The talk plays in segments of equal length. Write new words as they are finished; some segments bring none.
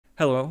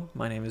Hello,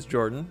 my name is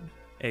Jordan,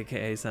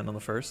 aka Send on the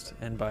First,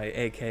 and by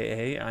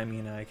aka I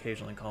mean I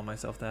occasionally call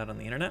myself that on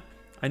the internet.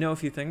 I know a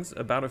few things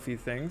about a few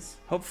things,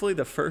 hopefully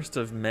the first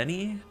of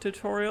many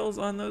tutorials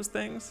on those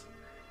things.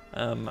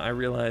 I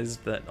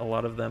realized that a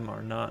lot of them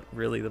are not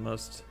really the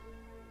most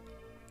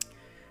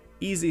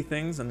easy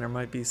things, and there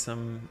might be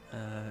some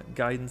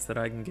guidance that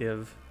I can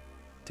give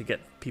to get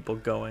people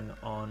going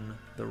on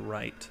the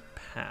right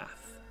path.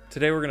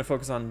 Today we're going to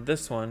focus on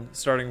this one,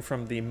 starting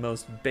from the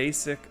most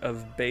basic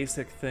of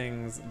basic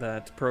things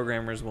that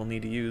programmers will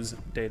need to use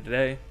day to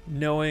day.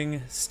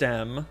 Knowing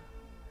STEM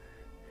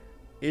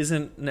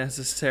isn't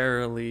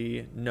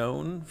necessarily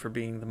known for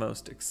being the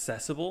most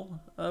accessible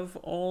of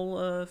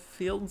all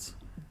fields.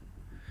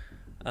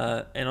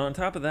 And on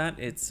top of that,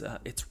 it's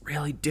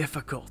really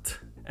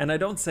difficult. And I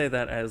don't say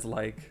that as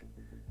like,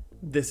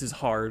 this is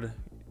hard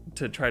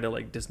to try to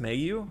like dismay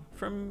you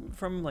from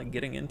like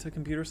getting into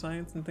computer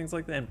science and things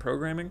like that and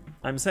programming.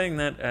 I'm saying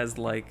that as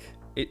like,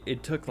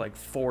 it took like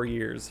 4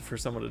 years for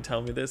someone to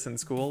tell me this in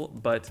school,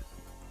 but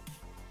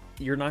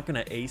you're not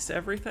gonna ace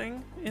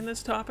everything in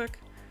this topic.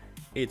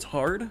 It's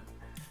hard.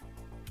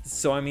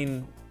 So I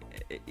mean,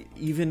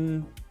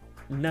 even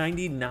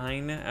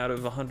 99 out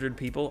of 100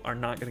 people are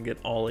not gonna get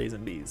all A's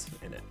and B's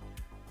in it.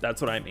 That's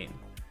what I mean.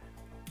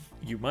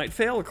 You might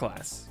fail a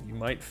class. You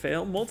might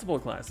fail multiple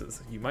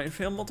classes. You might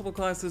fail multiple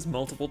classes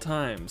multiple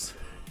times.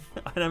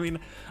 And I mean,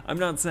 I'm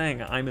not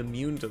saying I'm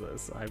immune to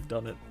this. I've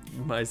done it.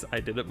 I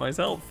did it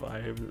myself.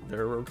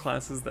 There were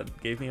classes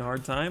that gave me a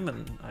hard time,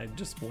 and I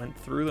just went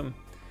through them.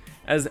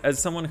 As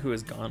someone who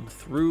has gone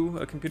through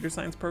a computer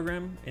science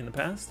program in the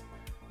past,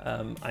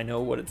 I know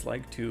what it's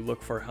like to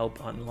look for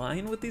help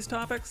online with these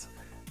topics.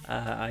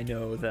 I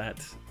know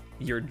that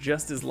you're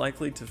just as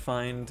likely to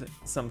find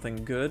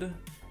something good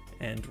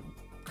and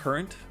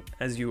current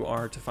as you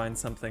are to find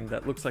something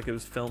that looks like it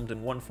was filmed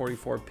in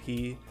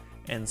 144p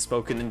and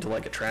spoken into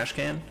like a trash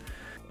can.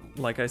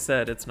 Like I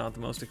said, it's not the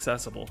most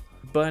accessible.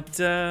 But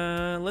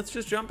let's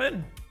just jump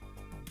in.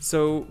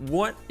 So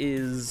what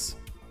is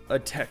a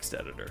text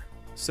editor?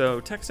 So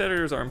text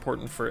editors are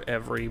important for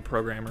every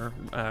programmer,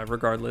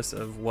 regardless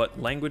of what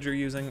language you're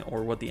using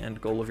or what the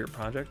end goal of your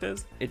project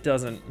is. It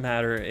doesn't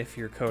matter if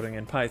you're coding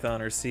in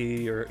Python or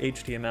C or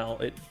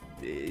HTML,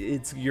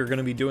 you're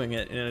gonna be doing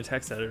it in a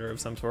text editor of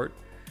some sort.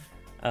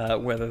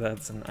 Whether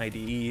that's an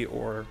IDE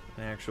or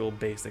an actual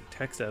basic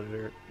text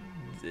editor,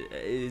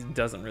 it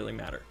doesn't really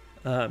matter.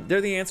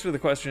 They're the answer to the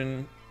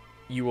question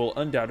you will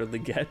undoubtedly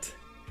get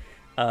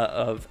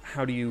of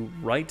how do you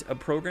write a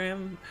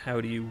program, how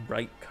do you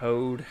write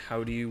code,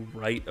 how do you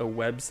write a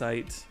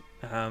website,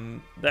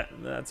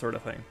 that sort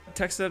of thing.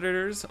 Text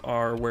editors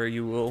are where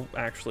you will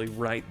actually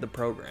write the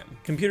program.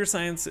 Computer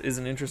science is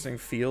an interesting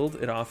field.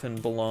 It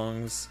often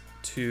belongs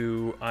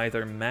to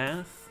either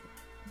math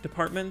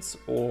departments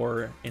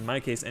or, in my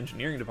case,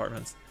 engineering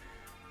departments,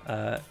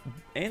 and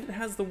it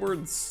has the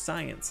word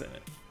science in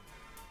it.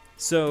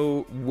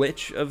 So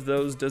which of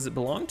those does it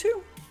belong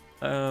to?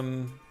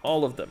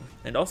 All of them,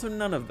 and also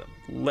none of them.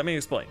 Let me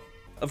explain.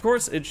 Of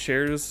course, it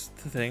shares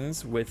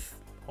things with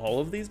all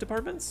of these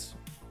departments,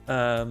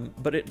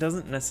 but it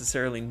doesn't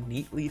necessarily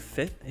neatly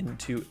fit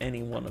into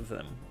any one of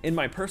them. In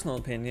my personal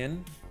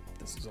opinion,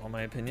 this is all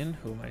my opinion,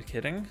 who am I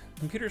kidding?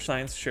 Computer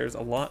science shares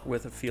a lot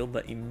with a field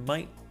that you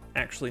might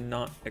actually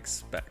not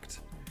expect.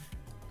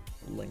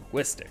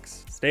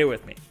 Linguistics. Stay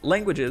with me.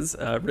 Languages,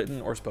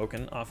 written or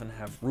spoken, often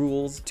have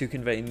rules to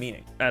convey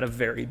meaning at a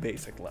very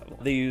basic level.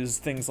 They use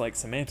things like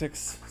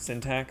semantics,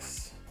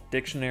 syntax,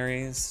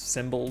 dictionaries,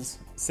 symbols,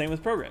 same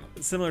with programming.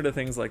 Similar to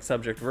things like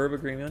subject-verb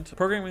agreement,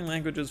 programming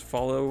languages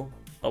follow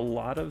a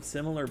lot of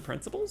similar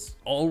principles.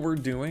 All we're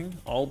doing,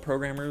 all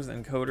programmers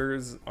and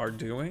coders are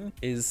doing,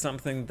 is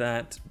something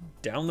that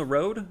down the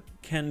road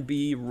can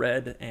be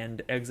read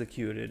and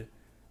executed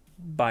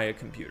by a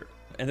computer.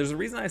 And there's a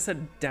reason I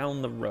said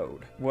down the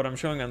road. What I'm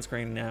showing on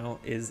screen now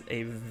is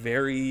a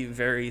very,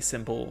 very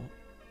simple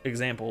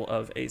example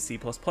of a C++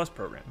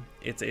 program.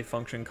 It's a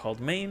function called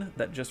main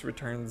that just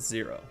returns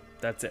 0.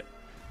 That's it.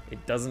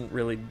 It doesn't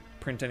really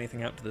print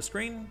anything out to the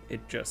screen, it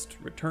just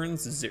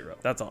returns 0.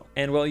 That's all.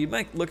 And well, you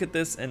might look at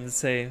this and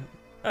say,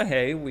 oh,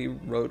 hey, we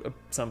wrote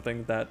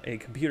something that a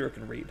computer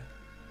can read.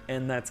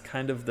 And that's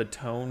kind of the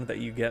tone that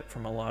you get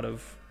from a lot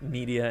of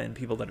media and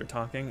people that are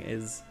talking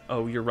is,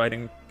 oh, you're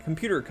writing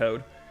computer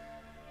code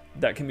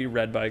that can be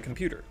read by a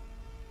computer.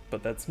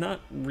 But that's not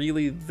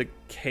really the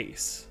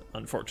case,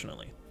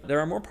 unfortunately. There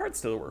are more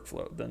parts to the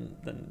workflow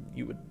than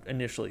you would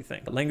initially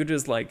think.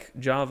 Languages like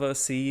Java,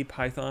 C,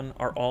 Python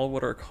are all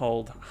what are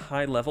called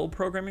high-level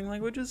programming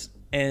languages,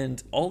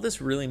 and all this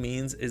really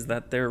means is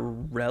that they're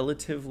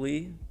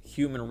relatively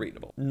human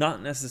readable,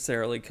 not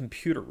necessarily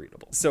computer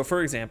readable. So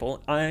for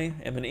example, I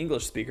am an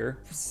English speaker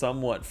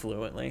somewhat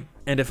fluently,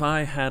 and if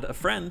I had a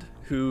friend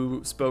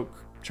who spoke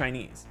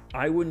Chinese,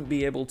 I wouldn't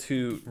be able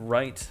to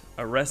write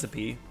a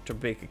recipe to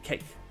bake a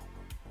cake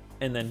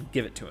and then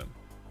give it to him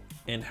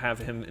and have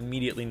him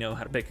immediately know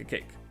how to bake a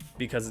cake,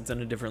 because it's in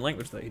a different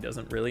language that he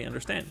doesn't really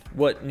understand.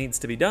 What needs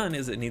to be done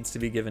is it needs to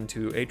be given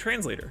to a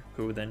translator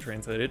who would then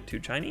translate it to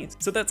Chinese.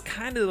 So that's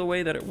kind of the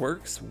way that it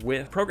works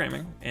with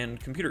programming and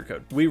computer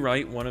code. We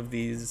write one of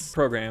these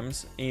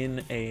programs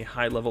in a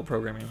high-level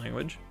programming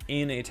language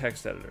in a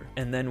text editor,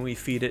 and then we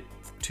feed it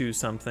to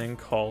something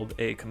called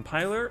a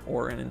compiler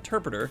or an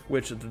interpreter,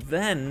 which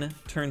then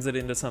turns it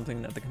into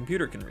something that the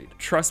computer can read.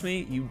 Trust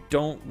me, you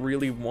don't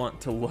really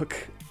want to look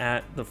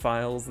at the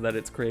files that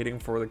it's creating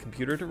for the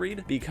computer to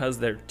read because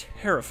they're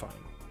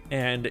terrifying.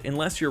 And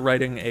unless you're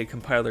writing a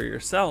compiler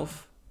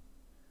yourself,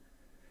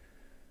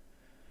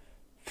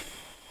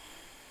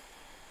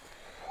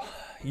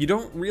 you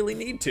don't really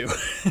need to.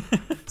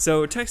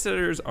 So text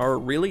editors are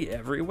really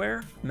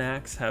everywhere.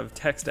 Macs have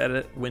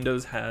TextEdit,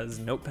 Windows has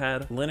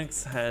Notepad,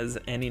 Linux has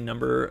any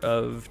number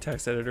of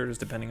text editors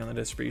depending on the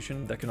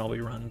distribution that can all be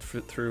run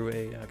through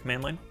a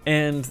command line.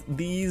 And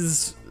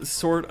these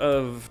sort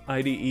of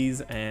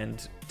IDEs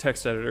and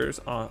text editors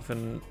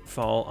often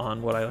fall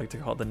on what I like to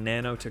call the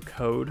nano to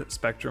code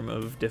spectrum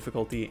of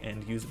difficulty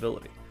and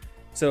usability.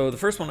 So the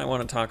first one I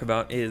want to talk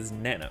about is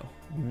Nano.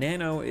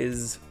 Nano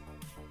is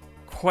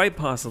quite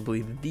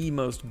possibly the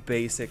most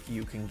basic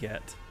you can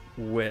get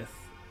with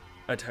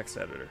a text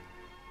editor.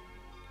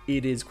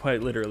 It is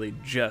quite literally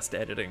just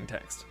editing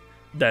text.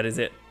 That is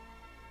it.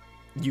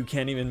 You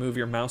can't even move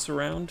your mouse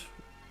around.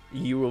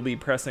 You will be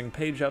pressing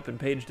page up and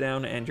page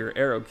down and your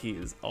arrow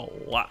keys a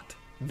lot.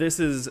 This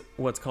is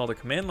what's called a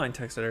command line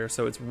text editor,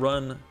 so it's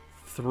run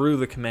through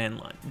the command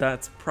line.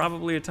 That's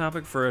probably a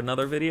topic for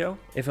another video,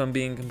 if I'm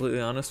being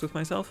completely honest with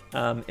myself.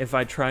 If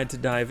I tried to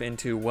dive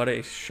into what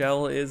a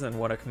shell is and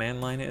what a command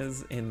line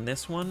is in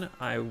this one,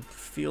 I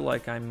feel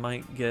like I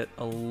might get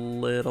a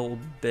little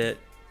bit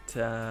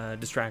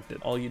distracted.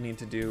 All you need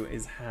to do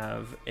is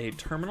have a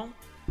terminal.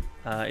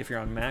 If you're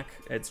on Mac,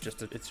 it's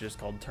just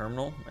called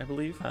terminal, I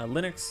believe.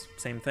 Linux,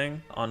 same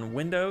thing. On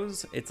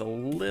Windows, it's a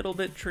little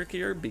bit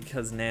trickier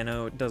because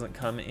Nano doesn't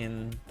come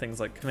in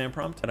things like command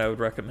prompt. What I would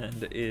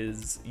recommend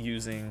is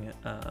using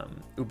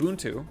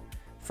Ubuntu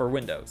for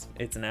Windows.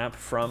 It's an app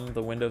from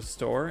the Windows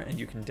Store, and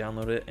you can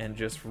download it and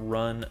just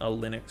run a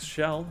Linux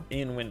shell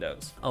in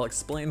Windows. I'll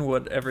explain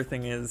what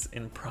everything is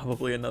in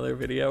probably another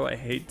video. I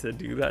hate to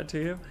do that to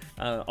you.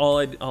 All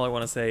I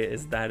want to say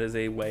is that is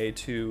a way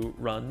to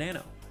run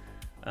Nano.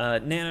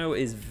 Nano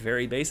is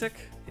very basic.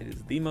 It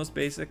is the most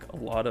basic. A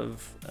lot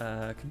of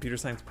computer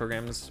science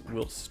programs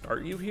will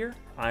start you here.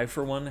 I,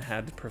 for one,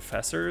 had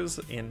professors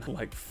in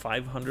like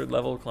 500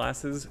 level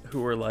classes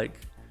who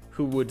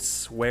would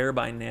swear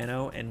by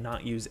Nano and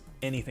not use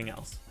anything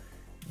else.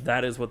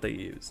 That is what they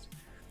used.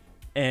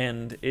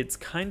 And it's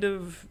kind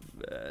of,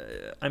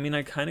 I mean,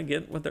 I kind of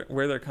get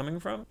where they're coming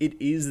from. It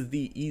is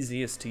the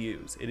easiest to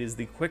use. It is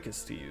the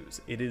quickest to use.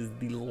 It is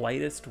the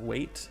lightest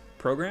weight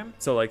program.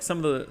 So like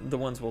some of the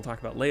ones we'll talk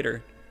about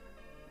later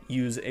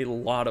use a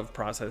lot of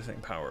processing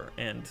power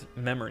and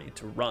memory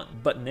to run,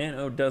 but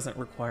Nano doesn't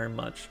require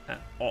much at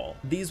all.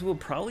 These will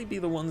probably be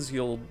the ones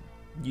you'll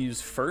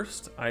use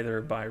first, either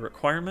by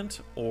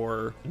requirement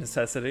or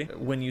necessity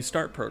when you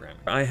start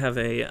programming. I have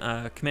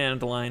a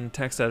command line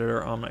text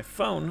editor on my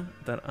phone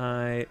that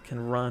I can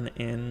run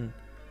in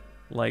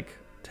like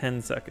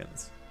 10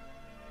 seconds.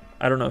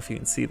 I don't know if you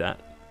can see that.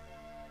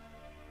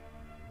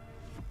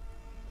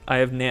 I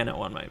have Nano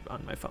on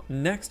my phone.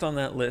 Next on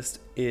that list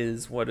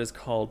is what is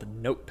called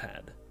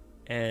Notepad.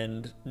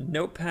 And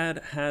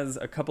Notepad has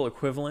a couple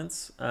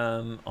equivalents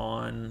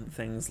on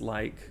things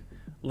like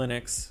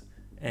Linux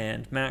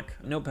and Mac.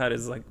 Notepad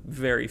is like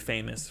very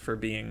famous for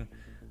being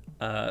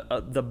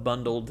the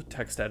bundled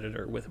text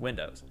editor with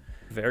Windows.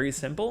 Very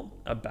simple,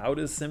 about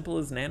as simple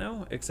as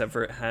Nano, except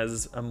for it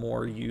has a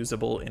more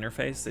usable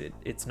interface.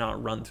 It's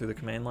not run through the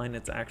command line,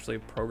 it's actually a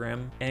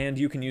program, and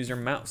you can use your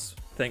mouse,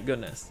 thank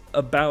goodness.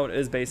 About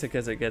as basic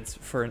as it gets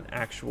for an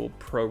actual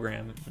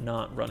program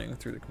not running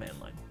through the command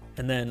line.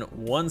 And then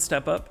one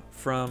step up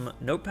from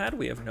Notepad,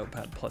 we have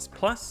Notepad++,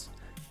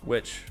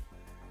 which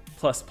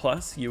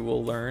 ++ you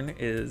will learn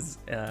is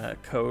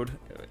code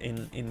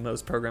in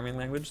most programming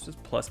languages.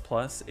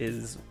 ++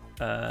 is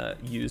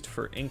used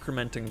for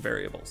incrementing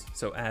variables,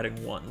 so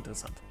adding one to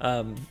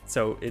something.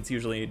 So it's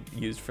usually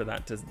used for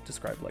that to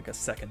describe like a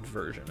second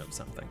version of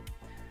something.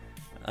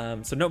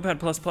 So Notepad++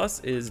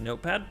 is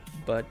Notepad,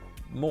 but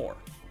more.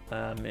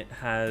 It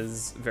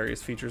has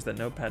various features that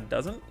Notepad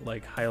doesn't,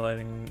 like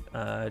highlighting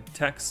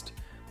text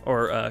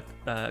or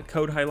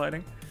code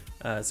highlighting.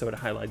 So it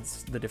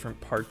highlights the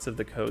different parts of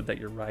the code that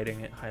you're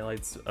writing. It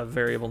highlights a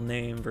variable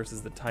name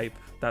versus the type,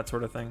 that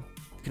sort of thing.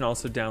 You can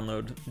also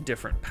download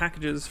different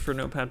packages for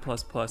Notepad++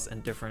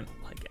 and different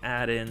like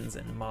add-ins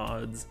and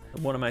mods.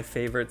 One of my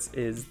favorites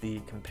is the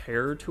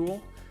compare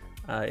tool.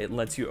 It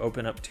lets you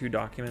open up two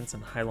documents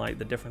and highlight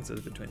the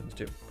differences between the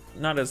two.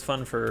 Not as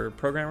fun for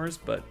programmers,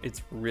 but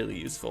it's really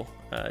useful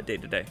day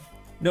to day.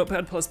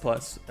 Notepad++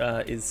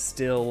 is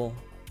still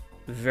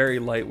very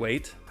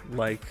lightweight,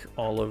 like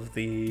all of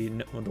the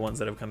ones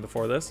that have come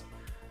before this,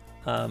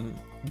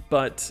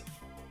 but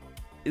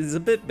is a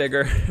bit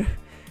bigger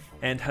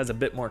and has a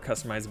bit more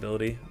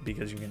customizability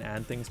because you can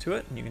add things to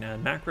it, and you can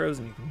add macros,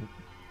 and you can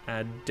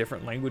add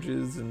different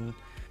languages, and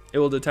it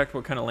will detect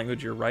what kind of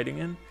language you're writing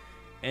in,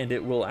 and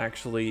it will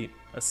actually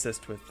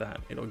assist with that.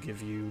 It'll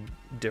give you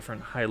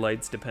different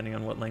highlights depending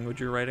on what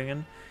language you're writing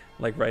in,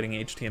 like writing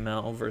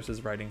HTML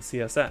versus writing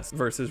CSS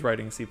versus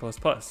writing C++.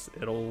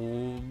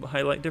 It'll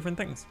highlight different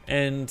things.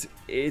 And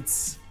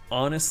it's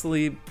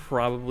honestly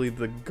probably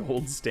the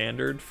gold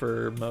standard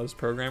for most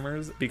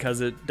programmers because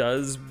it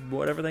does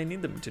whatever they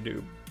need it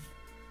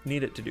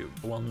to do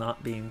while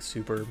not being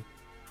super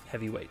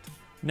heavyweight.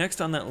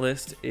 Next on that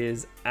list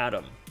is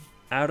Atom.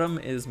 Atom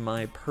is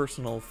my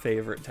personal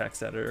favorite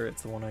text editor.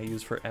 It's the one I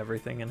use for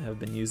everything and have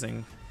been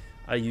using.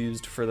 I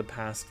used for the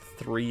past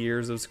 3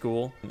 years of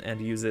school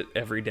and use it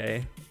every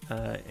day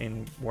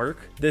in work.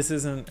 This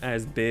isn't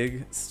as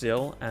big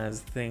still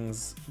as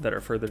things that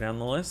are further down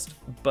the list,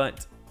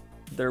 but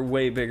they're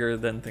way bigger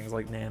than things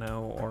like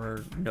Nano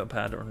or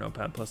Notepad or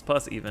Notepad++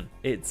 even.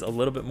 It's a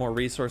little bit more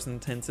resource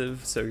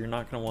intensive, so you're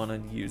not gonna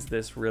wanna use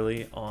this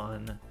really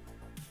on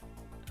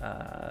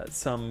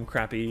some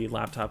crappy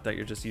laptop that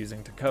you're just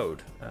using to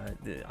code.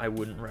 I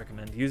wouldn't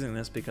recommend using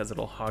this because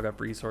it'll hog up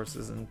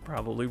resources and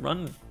probably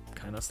run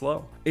kind of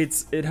slow.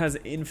 It has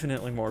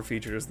infinitely more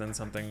features than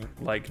something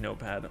like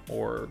Notepad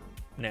or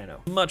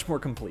Nano. Much more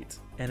complete,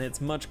 and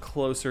it's much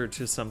closer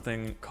to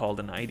something called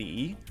an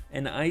IDE.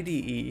 An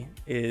IDE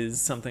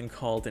is something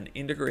called an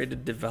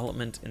integrated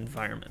development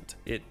environment.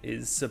 It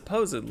is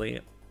supposedly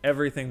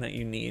everything that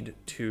you need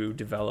to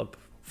develop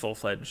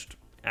full-fledged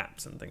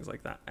apps and things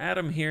like that.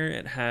 Atom here,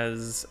 it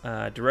has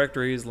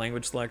directories,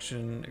 language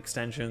selection,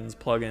 extensions,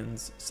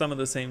 plugins, some of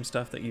the same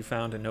stuff that you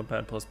found in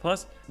Notepad++.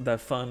 That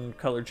fun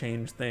color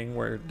change thing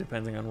where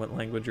depending on what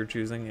language you're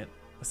choosing, it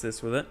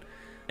assists with it.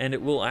 And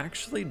it will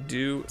actually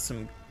do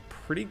some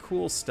pretty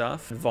cool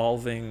stuff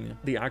involving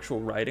the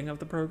actual writing of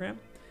the program.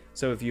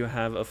 So if you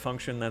have a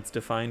function that's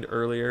defined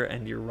earlier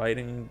and you're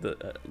writing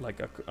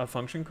a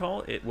function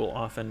call, it will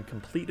often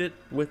complete it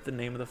with the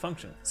name of the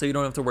function. So you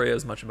don't have to worry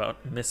as much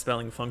about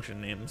misspelling function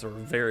names or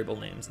variable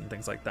names and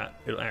things like that.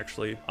 It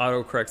actually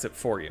autocorrects it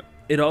for you.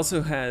 It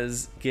also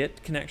has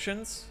Git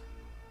connections,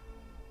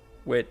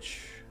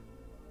 which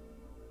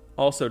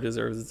also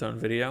deserves its own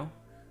video,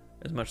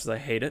 as much as I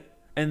hate it.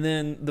 And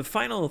then the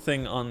final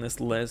thing on this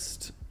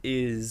list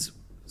is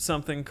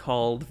something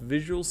called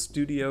Visual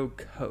Studio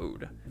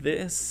Code.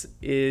 This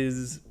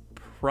is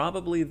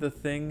probably the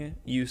thing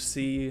you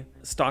see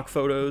stock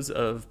photos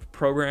of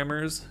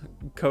programmers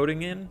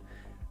coding in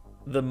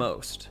the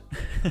most.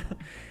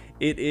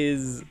 It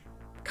is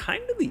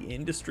kind of the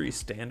industry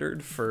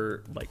standard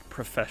for like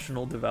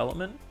professional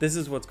development. This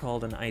is what's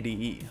called an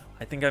IDE.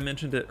 I think I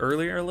mentioned it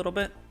earlier a little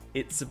bit.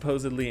 It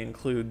supposedly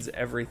includes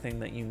everything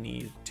that you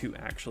need to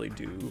actually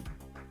do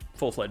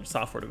full-fledged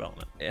software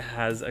development. It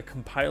has a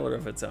compiler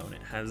of its own,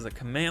 it has a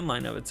command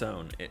line of its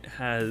own, it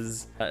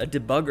has a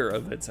debugger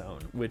of its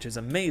own, which is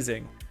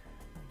amazing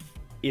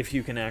if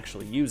you can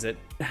actually use it.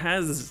 It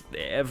has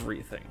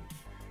everything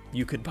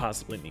you could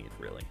possibly need,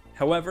 really.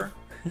 However,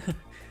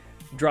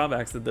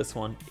 drawbacks to this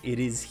one, it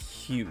is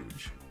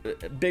huge.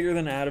 Bigger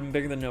than Atom,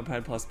 bigger than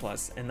Notepad++,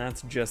 and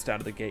that's just out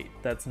of the gate.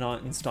 That's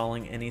not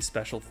installing any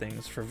special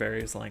things for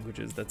various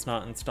languages. That's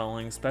not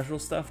installing special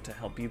stuff to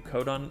help you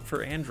code on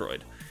for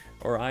Android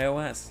or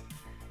iOS.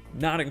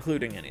 Not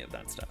including any of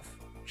that stuff.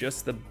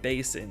 Just the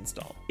base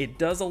install. It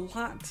does a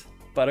lot,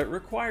 but it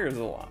requires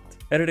a lot.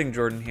 Editing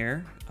Jordan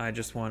here. I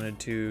just wanted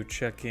to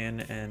check in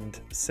and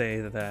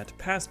say that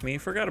past me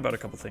forgot about a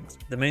couple things.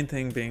 The main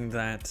thing being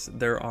that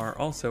there are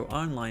also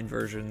online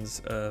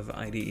versions of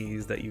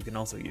IDEs that you can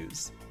also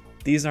use.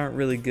 These aren't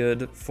really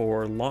good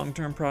for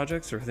long-term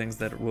projects or things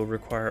that will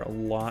require a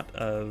lot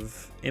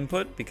of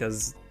input,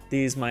 because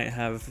these might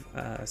have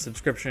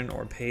subscription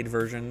or paid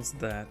versions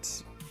that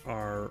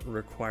are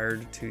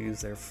required to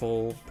use their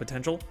full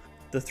potential.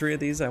 The three of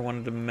these I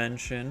wanted to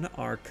mention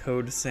are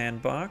Code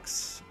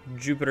Sandbox,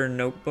 Jupyter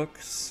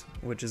Notebooks,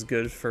 which is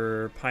good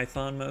for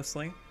Python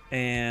mostly,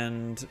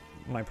 and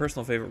my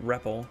personal favorite,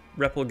 REPL.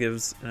 REPL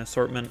gives an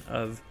assortment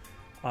of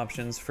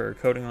options for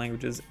coding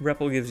languages.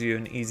 REPL gives you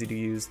an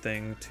easy-to-use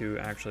thing to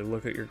actually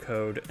look at your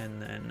code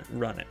and then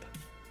run it.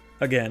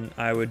 Again,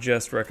 I would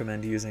just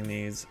recommend using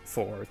these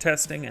for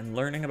testing and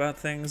learning about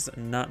things,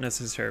 not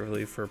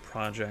necessarily for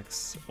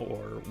projects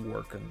or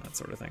work and that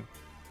sort of thing.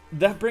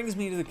 That brings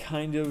me to the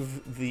kind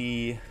of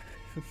the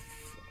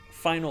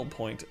final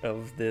point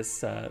of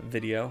this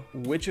video.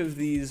 Which of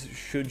these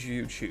should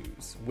you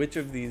choose? Which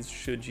of these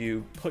should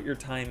you put your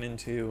time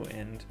into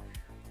and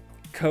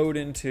code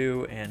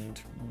into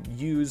and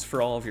use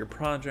for all of your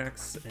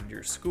projects and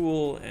your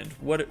school, and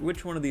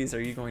which one of these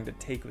are you going to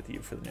take with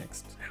you for the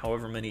next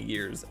however many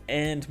years?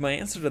 And my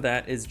answer to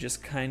that is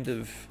just kind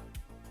of,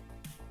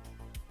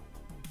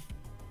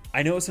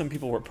 I know some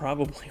people were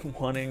probably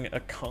wanting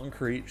a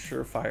concrete,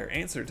 surefire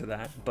answer to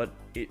that, but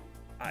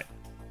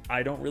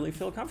I don't really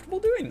feel comfortable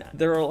doing that.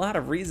 There are a lot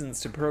of reasons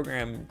to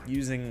program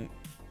using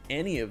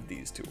any of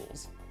these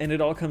tools. And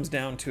it all comes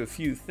down to a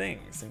few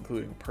things,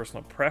 including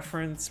personal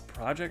preference,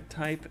 project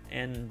type,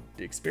 and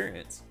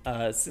experience.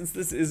 Since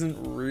this isn't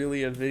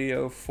really a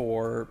video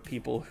for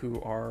people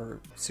who are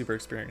super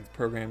experienced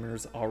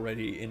programmers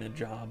already in a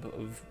job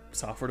of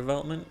software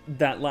development,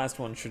 that last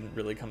one shouldn't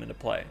really come into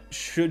play.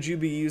 Should you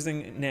be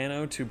using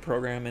Nano to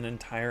program an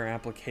entire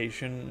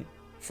application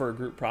for a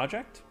group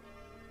project?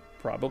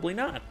 Probably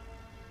not.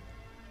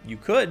 You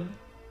could,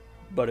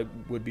 but it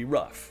would be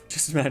rough.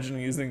 Just imagine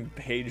using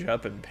page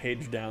up and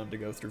page down to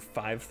go through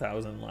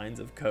 5,000 lines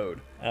of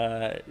code.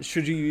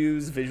 Should you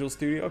use Visual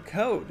Studio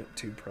Code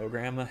to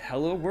program a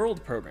Hello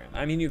World program?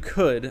 I mean, you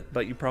could,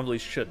 but you probably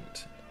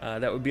shouldn't.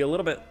 That would be a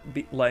little bit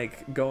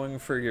like going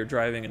for your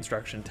driving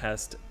instruction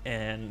test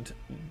and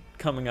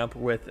coming up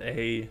with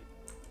an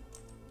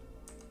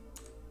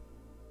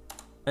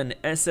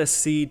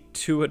SSC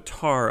to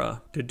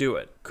Atara to do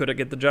it. Could it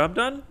get the job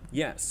done?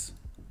 Yes.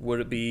 Would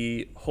it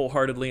be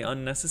wholeheartedly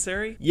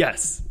unnecessary?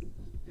 Yes.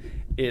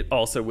 It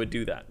also would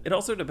do that. It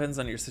also depends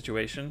on your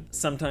situation.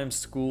 Sometimes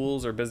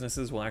schools or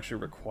businesses will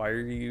actually require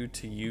you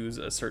to use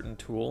a certain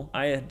tool.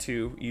 I had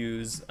to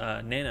use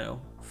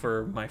Nano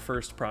for my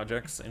first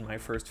projects in my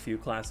first few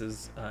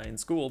classes in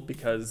school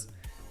because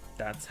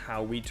that's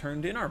how we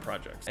turned in our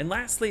projects. And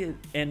lastly,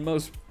 and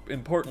most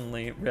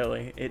importantly,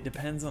 really, it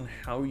depends on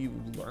how you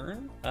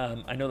learn.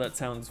 I know that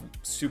sounds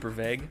super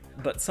vague,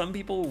 but some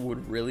people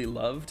would really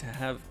love to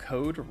have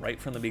code right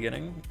from the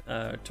beginning,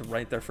 to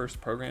write their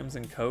first programs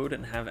in code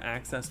and have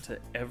access to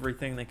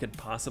everything they could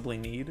possibly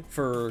need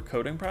for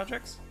coding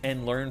projects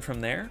and learn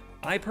from there.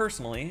 I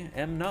personally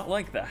am not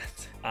like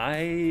that.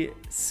 I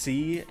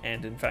see,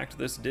 and in fact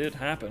this did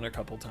happen a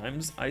couple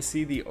times, I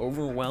see the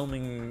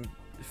overwhelming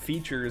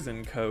features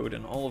in code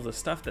and all of the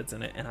stuff that's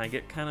in it, and I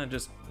get kind of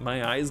just,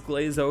 my eyes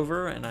glaze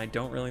over and I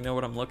don't really know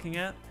what I'm looking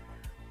at.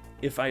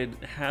 If I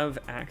have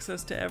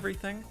access to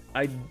everything,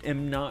 I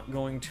am not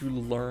going to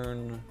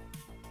learn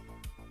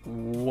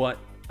what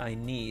I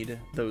need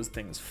those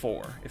things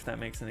for, if that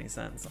makes any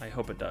sense. I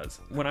hope it does.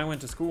 When I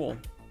went to school,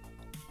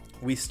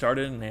 we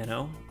started in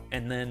Nano,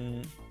 and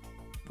then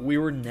we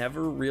were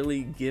never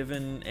really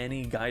given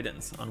any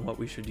guidance on what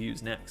we should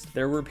use next.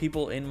 There were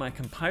people in my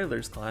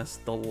compilers class,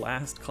 the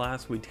last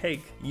class we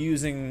take,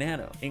 using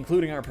Nano,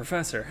 including our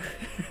professor.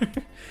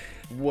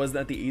 Was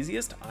that the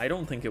easiest? I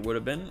don't think it would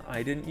have been.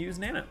 I didn't use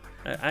Nano.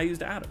 I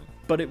used Atom,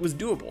 but it was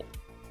doable.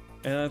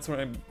 And that's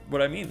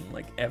what I mean.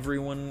 Like,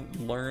 everyone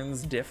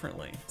learns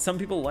differently. Some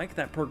people like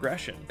that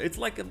progression. It's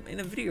like in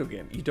a video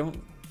game. You don't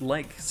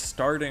like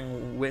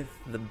starting with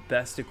the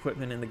best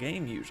equipment in the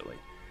game usually.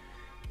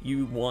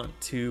 You want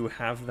to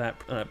have that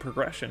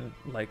progression,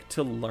 like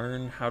to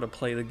learn how to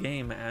play the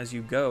game as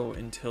you go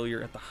until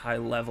you're at the high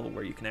level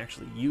where you can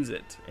actually use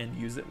it and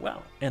use it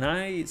well. And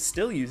I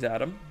still use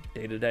Atom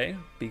day to day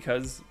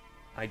because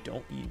I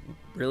don't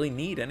really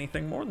need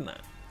anything more than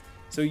that.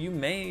 So you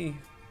may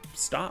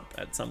stop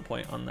at some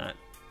point on that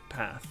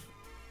path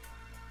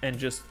and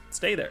just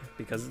stay there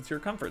because it's your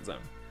comfort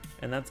zone.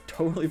 And that's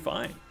totally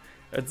fine.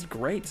 It's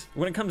great.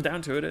 When it comes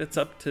down to it, it's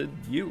up to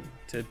you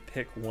to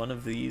pick one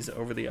of these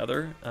over the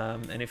other.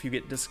 And if you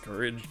get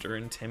discouraged or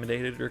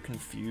intimidated or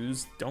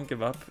confused, don't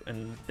give up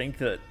and think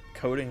that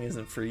coding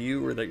isn't for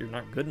you or that you're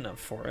not good enough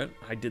for it.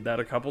 I did that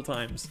a couple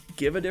times.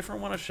 Give a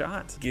different one a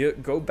shot.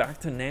 Go back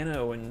to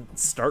Nano and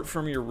start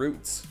from your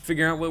roots.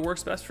 Figure out what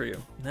works best for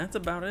you. And that's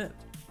about it.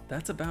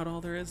 That's about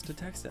all there is to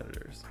text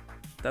editors.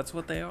 That's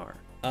what they are.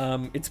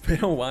 It's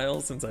been a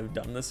while since I've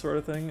done this sort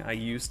of thing. I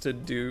used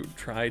to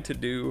try to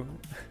do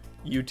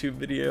YouTube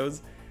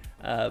videos,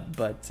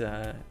 but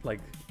like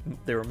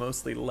they were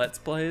mostly Let's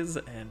Plays,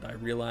 and I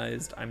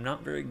realized I'm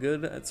not very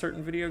good at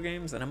certain video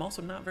games, and I'm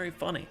also not very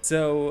funny.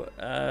 So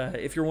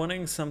if you're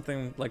wanting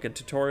something like a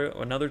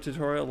tutorial, another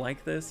tutorial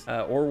like this,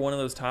 or one of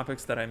those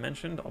topics that I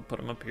mentioned, I'll put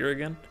them up here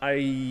again.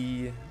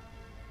 I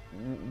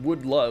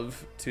would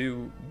love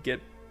to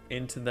get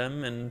into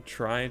them and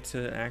try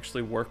to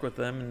actually work with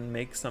them and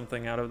make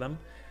something out of them,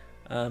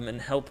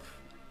 and help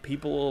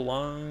people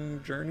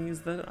along journeys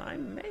that I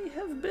may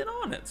have been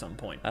on at some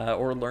point,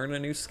 or learn a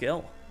new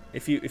skill.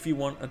 If you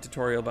want a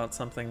tutorial about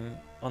something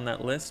on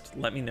that list,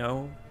 let me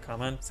know,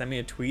 comment, send me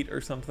a tweet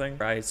or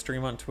something. I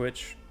stream on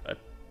Twitch. I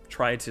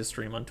try to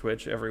stream on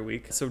Twitch every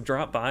week, so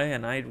drop by,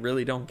 and I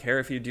really don't care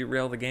if you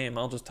derail the game.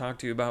 I'll just talk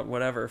to you about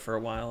whatever for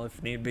a while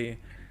if need be.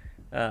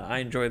 I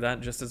enjoy that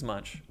just as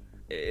much.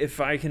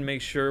 If I can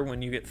make sure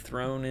when you get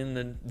thrown in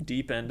the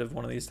deep end of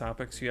one of these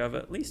topics, you have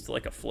at least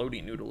like a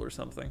floaty noodle or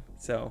something.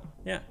 So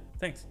yeah,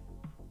 thanks.